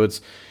 years. So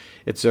it's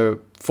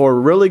for a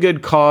really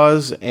good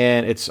cause,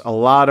 and it's a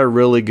lot of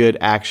really good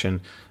action.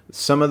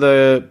 Some of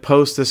the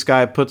posts this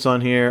guy puts on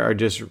here are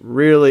just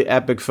really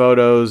epic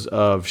photos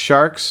of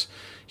sharks,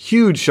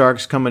 huge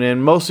sharks coming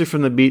in, mostly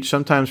from the beach,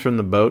 sometimes from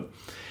the boat.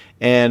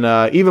 And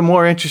even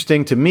more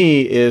interesting to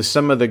me is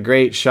some of the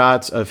great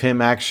shots of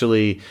him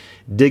actually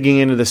digging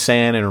into the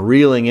sand and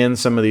reeling in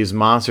some of these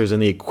monsters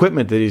and the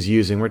equipment that he's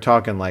using. We're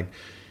talking like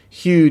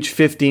huge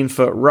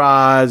 15-foot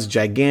rods,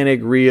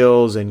 gigantic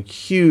reels, and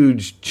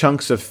huge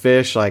chunks of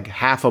fish, like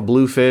half a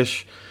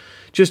bluefish.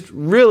 Just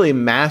really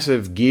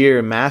massive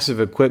gear,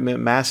 massive equipment,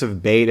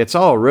 massive bait. It's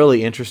all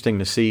really interesting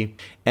to see.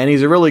 And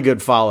he's a really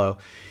good follow.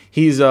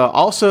 He's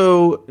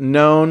also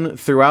known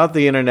throughout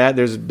the internet.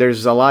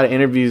 There's a lot of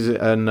interviews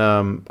and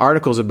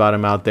articles about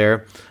him out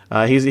there.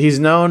 He's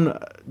known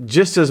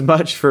just as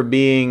much for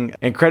being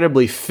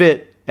incredibly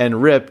fit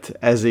and ripped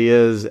as he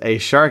is a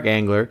shark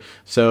angler.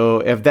 So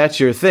if that's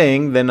your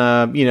thing,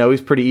 then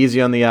he's pretty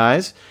easy on the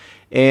eyes.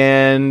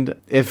 And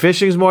if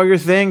fishing's more your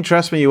thing,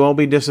 trust me, you won't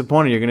be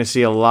disappointed. You're going to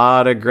see a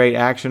lot of great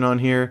action on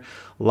here,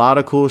 a lot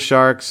of cool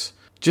sharks.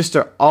 Just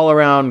an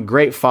all-around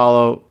great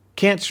follow.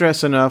 Can't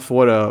stress enough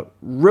what a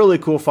really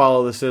cool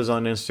follow this is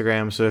on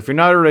Instagram. So if you're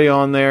not already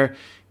on there,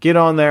 get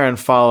on there and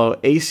follow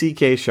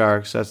ACK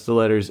Sharks. That's the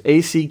letters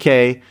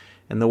ACK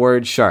and the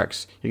word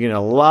sharks. You're getting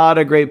a lot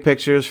of great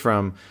pictures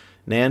from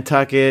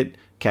Nantucket,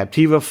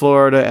 Captiva,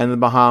 Florida, and the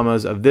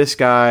Bahamas of this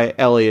guy,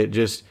 Elliot,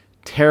 just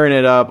tearing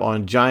it up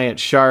on giant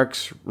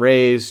sharks,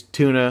 rays,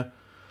 tuna,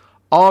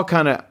 all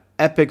kind of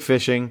epic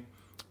fishing.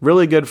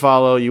 Really good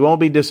follow. You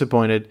won't be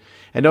disappointed.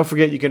 And don't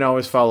forget, you can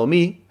always follow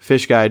me,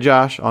 Fish Guy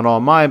Josh, on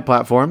all my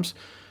platforms,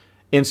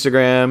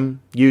 Instagram,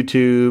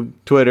 YouTube,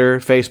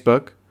 Twitter,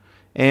 Facebook.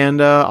 And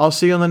I'll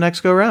see you on the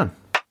next go-round.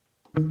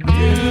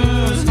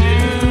 News,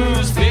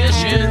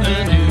 fish in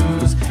the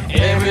news.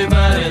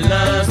 Everybody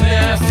loves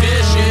their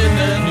fish in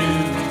the news.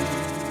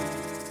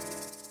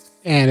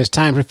 And it's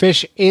time for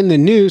Fish in the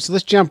News. So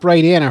let's jump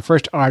right in. Our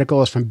first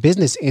article is from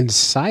Business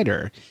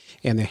Insider.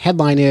 And the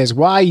headline is,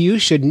 Why You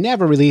Should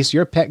Never Release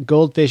Your Pet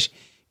Goldfish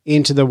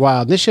into the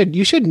Wild.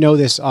 You should know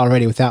this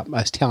already without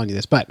us telling you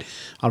this, but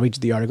I'll read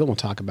you the article and we'll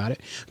talk about it.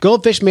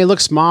 Goldfish may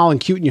look small and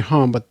cute in your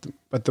home, but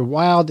in the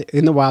wild,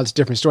 it's a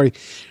different story.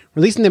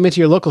 Releasing them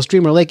into your local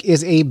stream or lake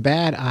is a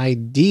bad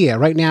idea.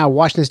 Right now,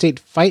 Washington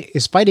State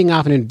is fighting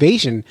off an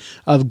invasion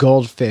of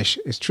goldfish.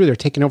 It's true, they're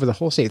taking over the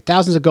whole state.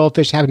 Thousands of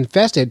goldfish have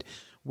infested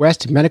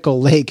West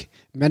Medical Lake.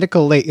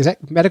 Medical Lake, is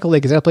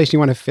that a place you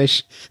want to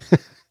fish?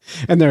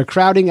 And they're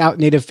crowding out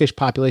native fish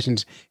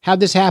populations. How'd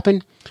this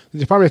happen? The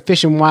Department of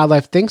Fish and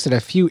Wildlife thinks that a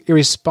few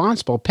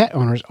irresponsible pet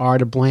owners are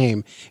to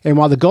blame. And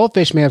while the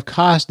goldfish may have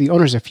cost the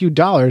owners a few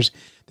dollars,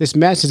 this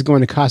mess is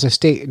going to cost the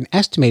state an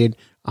estimated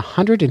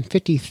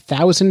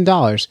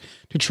 $150,000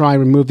 to try and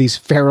remove these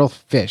feral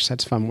fish.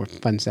 That's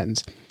fun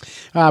sentence.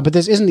 But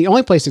this isn't the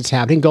only place it's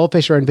happening.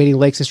 Goldfish are invading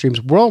lakes and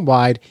streams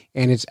worldwide,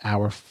 and it's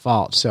our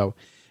fault. So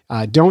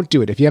don't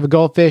do it. If you have a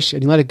goldfish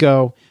and you let it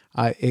go,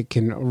 it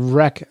can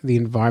wreck the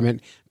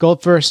environment.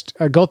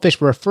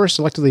 Goldfish were first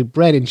selectively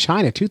bred in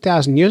China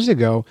 2,000 years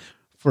ago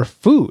for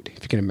food,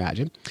 if you can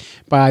imagine.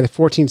 By the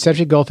 14th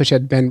century, goldfish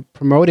had been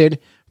promoted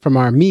from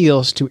our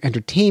meals to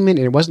entertainment,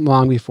 and it wasn't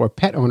long before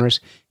pet owners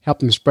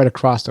helped them spread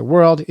across the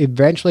world,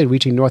 eventually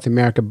reaching North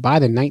America by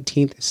the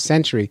 19th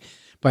century.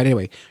 But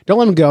anyway, don't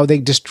let them go. They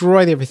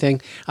destroy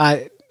everything.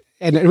 And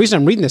the reason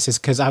I'm reading this is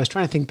because I was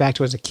trying to think back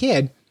to as a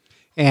kid,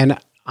 and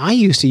I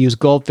used to use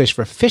goldfish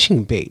for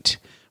fishing bait.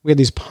 We had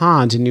these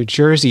ponds in New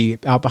Jersey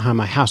out behind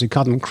my house. We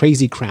called them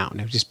Crazy Crown.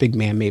 They were just big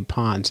man-made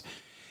ponds.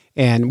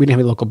 And we didn't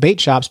have any local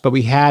bait shops, but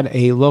we had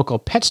a local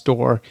pet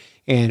store,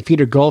 and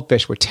feeder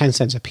goldfish were 10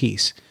 cents a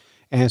piece.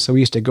 And so we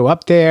used to go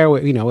up there,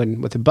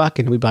 and with a buck,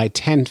 and we'd buy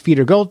 10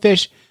 feeder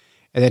goldfish,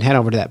 and then head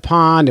over to that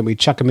pond, and we'd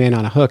chuck them in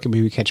on a hook, and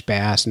we would catch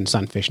bass and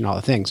sunfish and all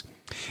the things.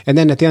 And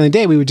then at the end of the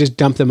day, we would just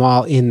dump them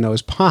all in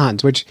those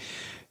ponds, which,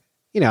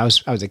 I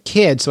was a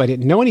kid, so I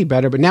didn't know any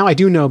better, but now I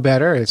do know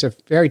better. It's a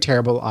very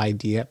terrible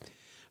idea.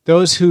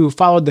 Those who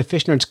followed the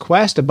Fish Nerds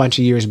Quest a bunch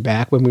of years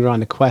back when we were on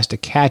the quest to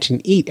catch and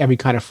eat every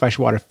kind of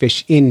freshwater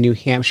fish in New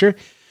Hampshire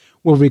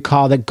will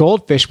recall that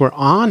goldfish were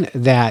on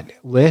that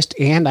list,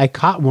 and I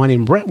caught one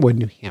in Brentwood,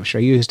 New Hampshire.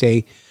 I used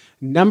a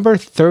number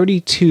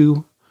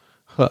 32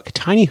 hook, a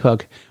tiny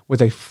hook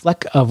with a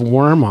fleck of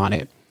worm on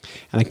it.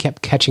 And I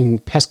kept catching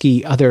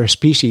pesky other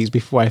species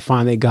before I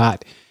finally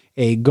got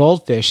a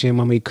goldfish. And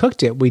when we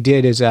cooked it, we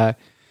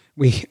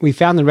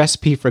found the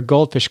recipe for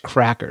goldfish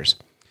crackers.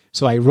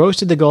 So I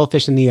roasted the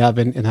goldfish in the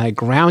oven and I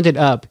ground it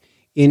up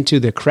into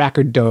the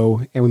cracker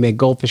dough, and we made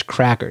goldfish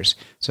crackers.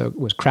 So it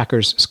was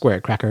crackers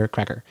squared,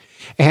 cracker.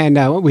 And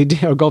what we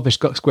did, or goldfish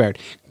squared,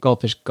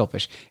 goldfish.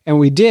 And what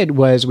we did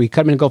was we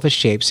cut them into goldfish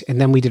shapes, and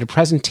then we did a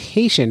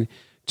presentation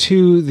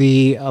to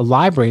the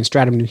library in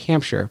Stratham, New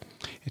Hampshire,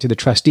 to the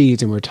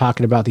trustees, and we were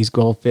talking about these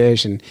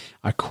goldfish and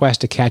our quest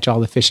to catch all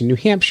the fish in New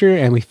Hampshire,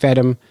 and we fed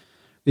them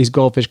these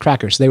goldfish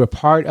crackers. So they were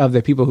part of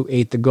the people who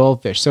ate the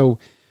goldfish. So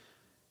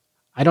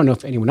I don't know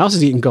if anyone else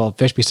is eating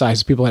goldfish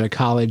besides people at a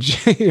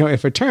college, a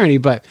fraternity,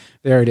 but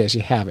there it is. You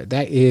have it.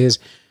 That is,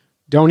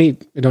 don't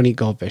eat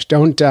goldfish.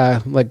 Don't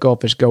let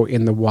goldfish go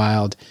in the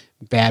wild.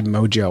 Bad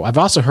mojo. I've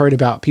also heard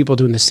about people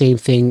doing the same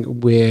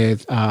thing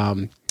with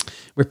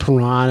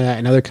piranha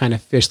and other kind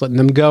of fish, letting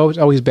them go. It's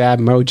always bad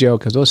mojo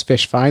because those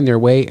fish find their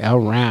way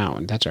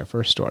around. That's our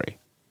first story.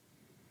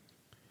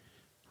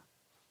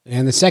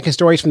 And the second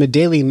story is from the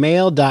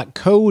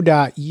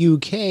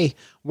dailymail.co.uk.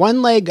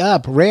 One leg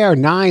up, rare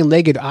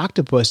 9-legged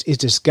octopus is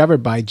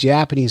discovered by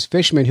Japanese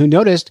fishermen who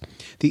noticed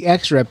the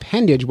extra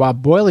appendage while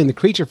boiling the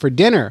creature for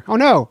dinner. Oh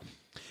no!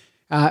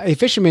 A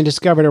fisherman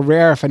discovered a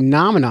rare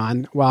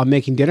phenomenon while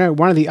making dinner.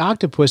 One of the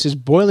octopuses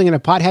boiling in a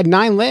pot had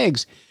 9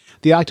 legs.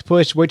 The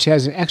octopus, which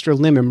has an extra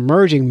limb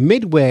emerging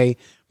midway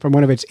from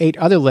one of its 8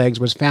 other legs,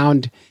 was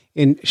found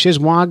in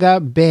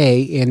Shizuoka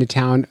Bay in the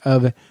town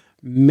of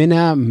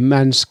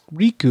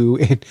Minamanskriku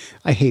in,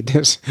 I hate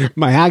this,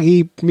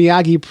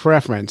 Miyagi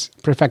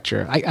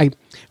Prefecture.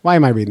 Why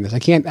am I reading this? I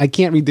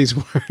can't read these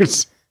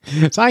words.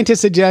 Scientists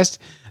suggest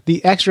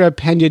the extra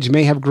appendage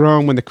may have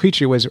grown when the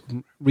creature was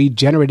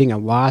regenerating a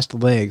lost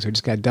leg, so it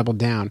just got doubled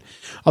down.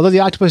 Although the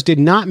octopus did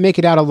not make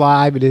it out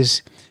alive, it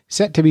is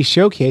set to be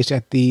showcased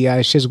at the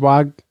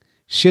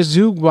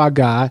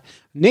Shizuoka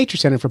Nature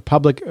Center for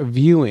public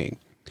viewing.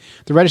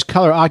 The reddish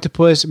color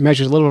octopus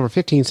measures a little over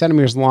 15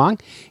 centimeters long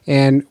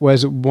and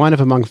was one of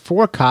among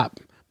 4 caught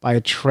by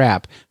a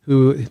trap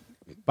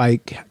by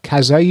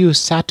Kazuyu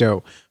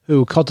Sato,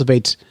 who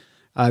cultivates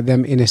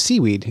them in a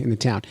seaweed in the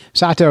town.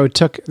 Sato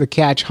took the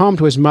catch home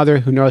to his mother,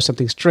 who noticed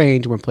something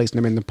strange when placing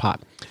them in the pot.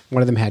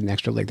 One of them had an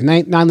extra leg. The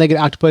 9-legged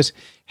octopus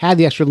had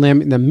the extra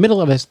limb in the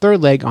middle of its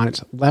 3rd leg on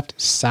its left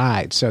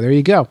side. So there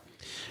you go.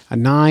 A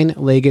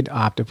 9-legged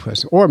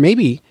octopus. Or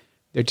maybe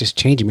they're just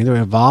changing. Maybe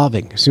they're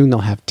evolving. Soon they'll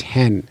have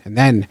 10, and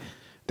then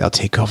they'll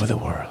take over the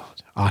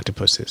world.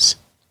 Octopuses.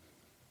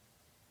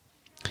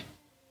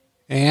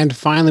 And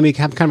finally, we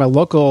have kind of a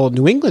local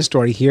New England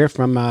story here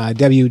from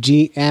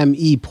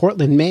WGME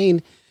Portland,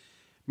 Maine.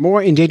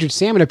 More endangered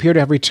salmon appear to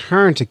have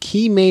returned to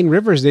key Maine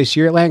rivers this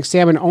year. Atlantic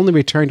salmon only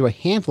returned to a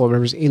handful of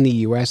rivers in the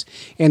U.S.,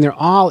 and they're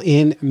all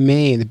in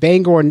Maine. The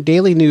Bangor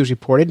Daily News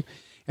reported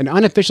an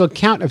unofficial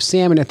count of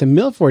salmon at the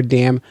Milford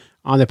Dam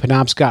on the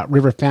Penobscot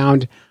River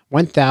found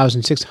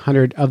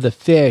 1,600 of the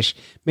fish.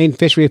 Maine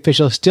fishery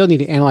officials still need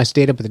to analyze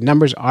data, but the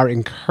numbers are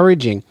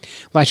encouraging.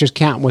 Last year's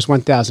count was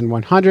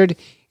 1,100,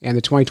 and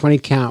the 2020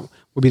 count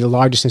will be the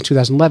largest since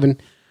 2011,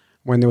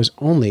 when there was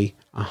only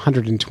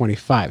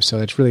 125. So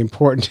it's really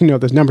important to know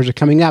those numbers are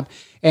coming up.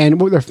 And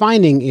what they're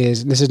finding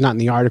is, and this is not in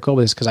the article,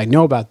 but it's because I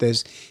know about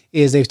this,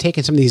 is they've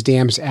taken some of these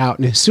dams out,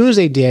 and as soon as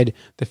they did,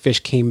 the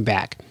fish came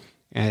back.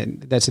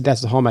 And that's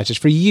the whole message.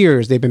 For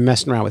years, they've been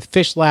messing around with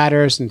fish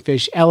ladders and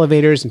fish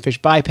elevators and fish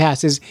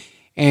bypasses.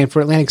 And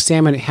for Atlantic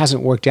salmon, it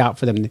hasn't worked out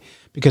for them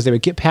because they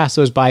would get past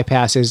those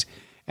bypasses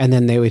and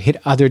then they would hit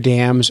other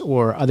dams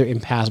or other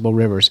impassable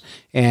rivers.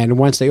 And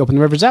once they opened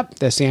the rivers up,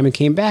 the salmon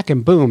came back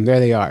and boom, there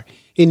they are.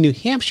 In New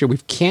Hampshire,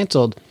 we've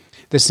canceled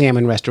the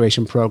salmon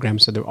restoration program,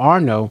 so there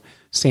are no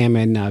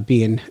salmon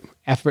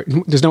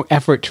there's no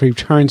effort to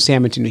return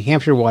salmon to New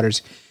Hampshire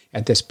waters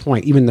at this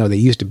point, even though they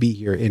used to be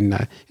here in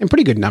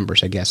pretty good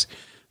numbers, I guess.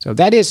 So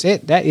that is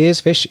it. That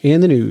is Fish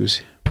in the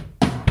News.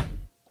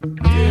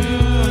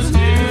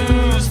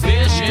 News,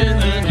 fish in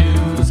the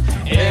news.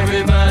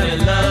 Everybody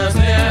loves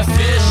their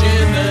fish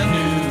in the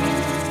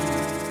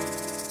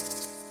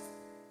news.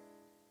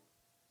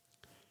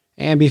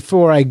 And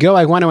before I go,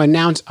 I want to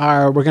announce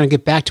we're going to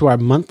get back to our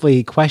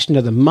monthly question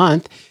of the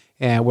month,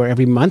 where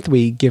every month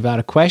we give out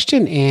a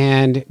question,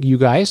 and you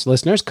guys,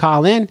 listeners,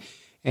 call in,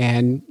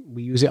 and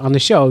we use it on the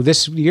show.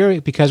 This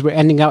year, because we're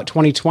ending out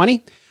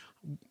 2020,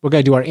 we're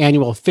going to do our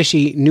annual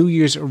Fishy New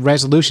Year's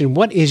resolution.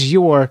 What is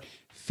your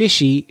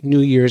fishy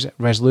New Year's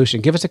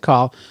resolution? Give us a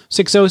call,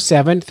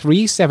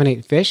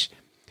 607-378-FISH,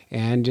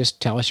 and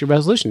just tell us your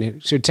resolution.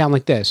 It should sound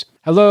like this.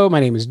 Hello, my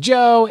name is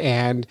Joe,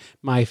 and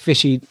my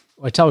fishy...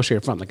 Well, tell us where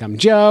you're from. Like, I'm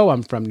Joe,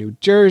 I'm from New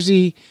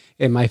Jersey,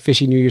 and my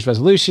fishy New Year's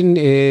resolution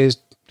is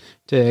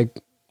to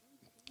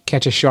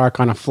catch a shark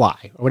on a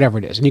fly, or whatever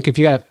it is. And if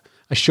you got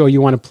a show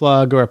you want to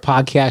plug, or a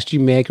podcast you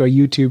make, or a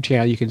YouTube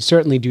channel, you can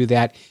certainly do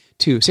that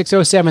too.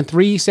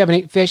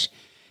 607-378-FISH,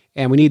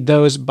 and we need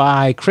those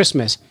by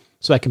Christmas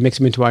so I can mix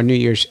them into our New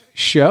Year's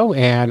show,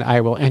 and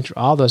I will enter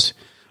all those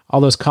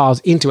all those calls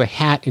into a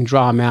hat and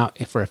draw them out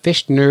for a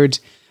Fish Nerds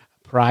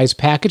prize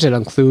package that'll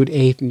include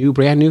a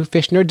brand new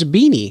Fish Nerds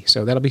beanie.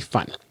 So that'll be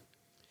fun.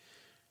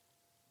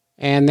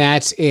 And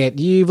that's it.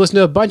 You've listened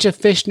to a bunch of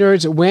Fish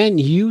Nerds when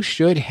you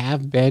should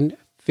have been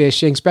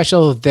fishing.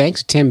 Special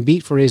thanks to Tim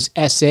Beat for his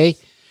essay.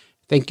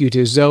 Thank you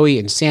to Zoe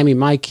and Sammy,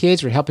 my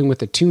kids, for helping with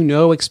the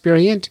To-Know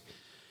experience.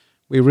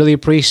 We really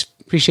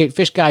appreciate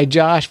Fish Guy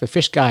Josh for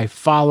Fish Guy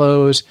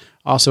Follows.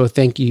 Also,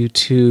 thank you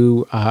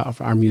to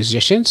our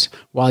musicians,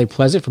 Wally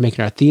Pleasant for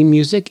making our theme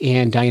music,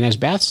 and Diana's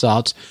Bath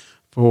Salts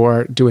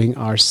for doing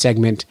our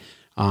segment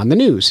on the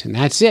news. And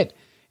that's it.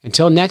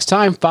 Until next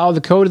time, follow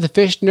the code of the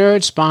Fish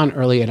Nerds, spawn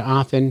early and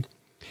often,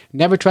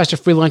 never trust a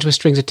free lunch with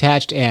strings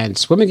attached, and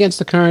swim against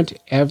the current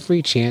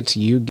every chance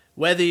you get.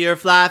 Whether you're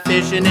fly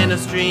fishing in a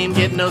stream,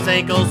 getting those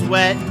ankles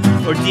wet,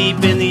 or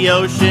deep in the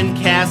ocean,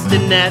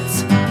 casting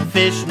nets,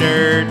 Fish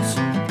Nerds.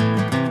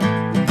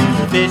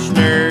 Fish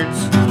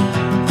Nerds.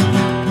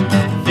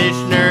 Fish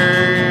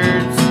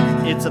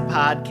Nerds. It's a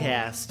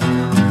podcast.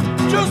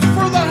 Just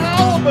for the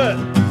halibut!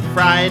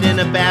 Fried in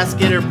a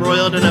basket or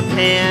broiled in a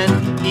pan.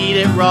 Eat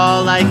it raw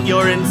like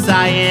you're in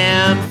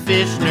Siam.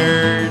 Fish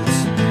Nerds.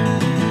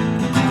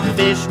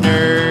 Fish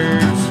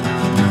Nerds.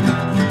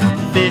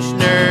 Fish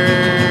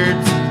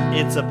Nerds.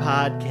 It's a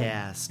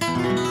podcast.